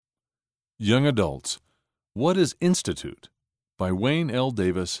Young Adults, What is Institute? By Wayne L.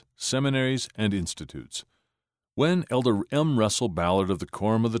 Davis, Seminaries and Institutes. When Elder M. Russell Ballard of the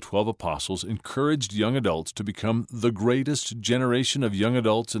Quorum of the 12 Apostles encouraged young adults to become the greatest generation of young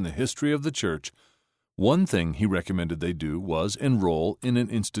adults in the history of the Church, one thing he recommended they do was enroll in an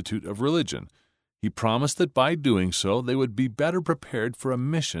institute of religion. He promised that by doing so they would be better prepared for a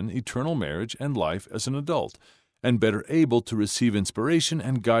mission, eternal marriage, and life as an adult, and better able to receive inspiration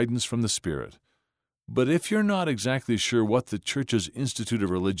and guidance from the Spirit. But if you're not exactly sure what the Church's Institute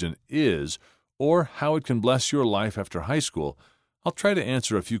of Religion is, or how it can bless your life after high school, I'll try to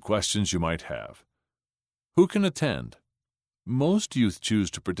answer a few questions you might have. Who can attend? Most youth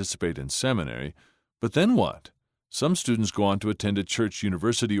choose to participate in seminary, but then what? Some students go on to attend a church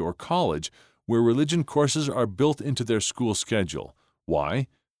university or college where religion courses are built into their school schedule. Why?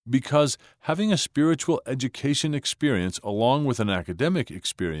 Because having a spiritual education experience along with an academic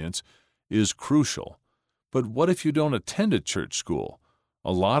experience is crucial. But what if you don't attend a church school?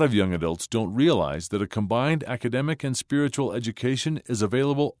 A lot of young adults don't realize that a combined academic and spiritual education is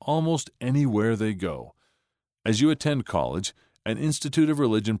available almost anywhere they go. As you attend college, an Institute of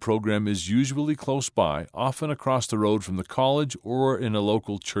Religion program is usually close by, often across the road from the college or in a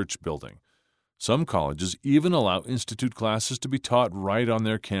local church building. Some colleges even allow institute classes to be taught right on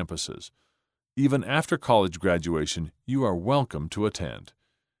their campuses. Even after college graduation, you are welcome to attend.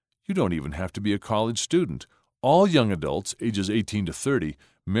 You don't even have to be a college student. All young adults, ages 18 to 30,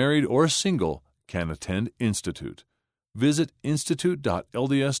 married or single, can attend Institute. Visit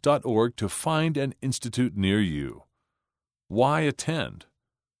institute.lds.org to find an institute near you. Why attend?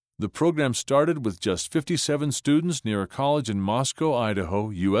 The program started with just 57 students near a college in Moscow, Idaho,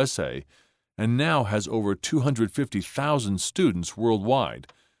 USA, and now has over 250,000 students worldwide.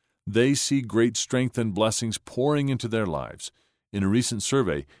 They see great strength and blessings pouring into their lives. In a recent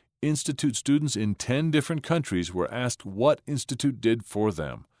survey, Institute students in 10 different countries were asked what Institute did for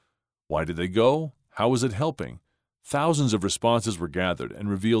them. Why did they go? How was it helping? Thousands of responses were gathered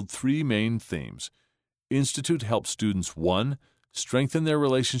and revealed three main themes. Institute helps students 1. Strengthen their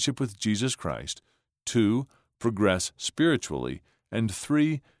relationship with Jesus Christ, 2. Progress spiritually, and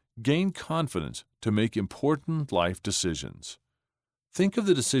 3. Gain confidence to make important life decisions. Think of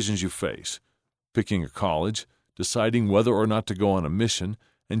the decisions you face: picking a college, deciding whether or not to go on a mission,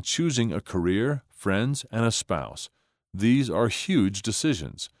 and choosing a career, friends, and a spouse. These are huge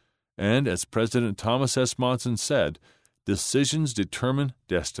decisions. And as President Thomas S. Monson said, decisions determine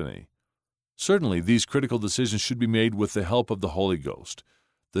destiny. Certainly, these critical decisions should be made with the help of the Holy Ghost.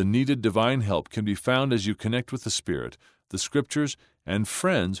 The needed divine help can be found as you connect with the Spirit, the Scriptures, and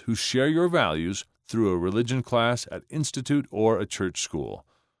friends who share your values through a religion class at Institute or a church school.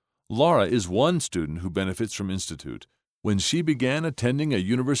 Laura is one student who benefits from Institute. When she began attending a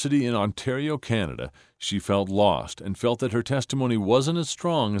university in Ontario, Canada, she felt lost and felt that her testimony wasn't as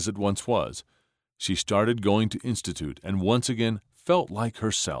strong as it once was. She started going to Institute and once again felt like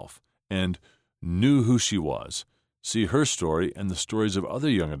herself and knew who she was. See her story and the stories of other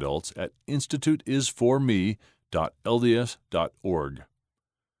young adults at instituteisforme.lds.org.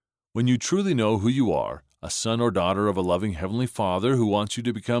 When you truly know who you are, a son or daughter of a loving Heavenly Father who wants you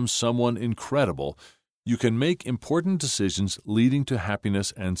to become someone incredible, you can make important decisions leading to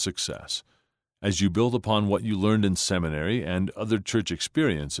happiness and success. As you build upon what you learned in seminary and other church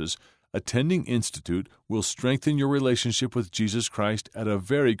experiences, attending Institute will strengthen your relationship with Jesus Christ at a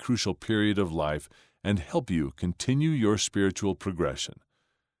very crucial period of life and help you continue your spiritual progression.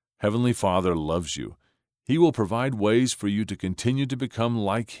 Heavenly Father loves you. He will provide ways for you to continue to become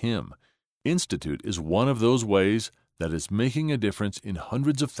like Him. Institute is one of those ways that is making a difference in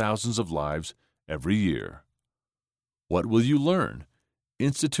hundreds of thousands of lives every year. What will you learn?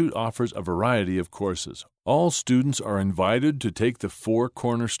 Institute offers a variety of courses. All students are invited to take the 4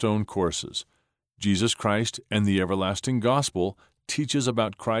 cornerstone courses. Jesus Christ and the Everlasting Gospel teaches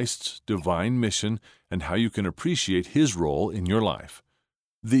about Christ's divine mission and how you can appreciate His role in your life.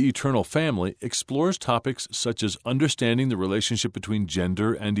 The Eternal Family explores topics such as understanding the relationship between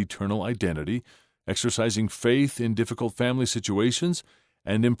gender and eternal identity, exercising faith in difficult family situations,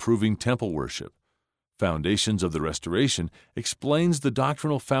 and improving temple worship. Foundations of the Restoration explains the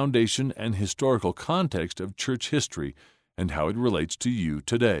doctrinal foundation and historical context of church history and how it relates to you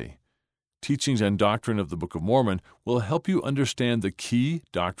today. Teachings and Doctrine of the Book of Mormon will help you understand the key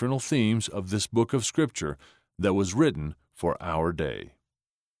doctrinal themes of this book of Scripture that was written for our day.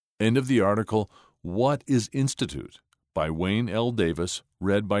 End of the article, What is Institute? By Wayne L. Davis,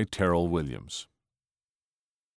 read by Terrell Williams.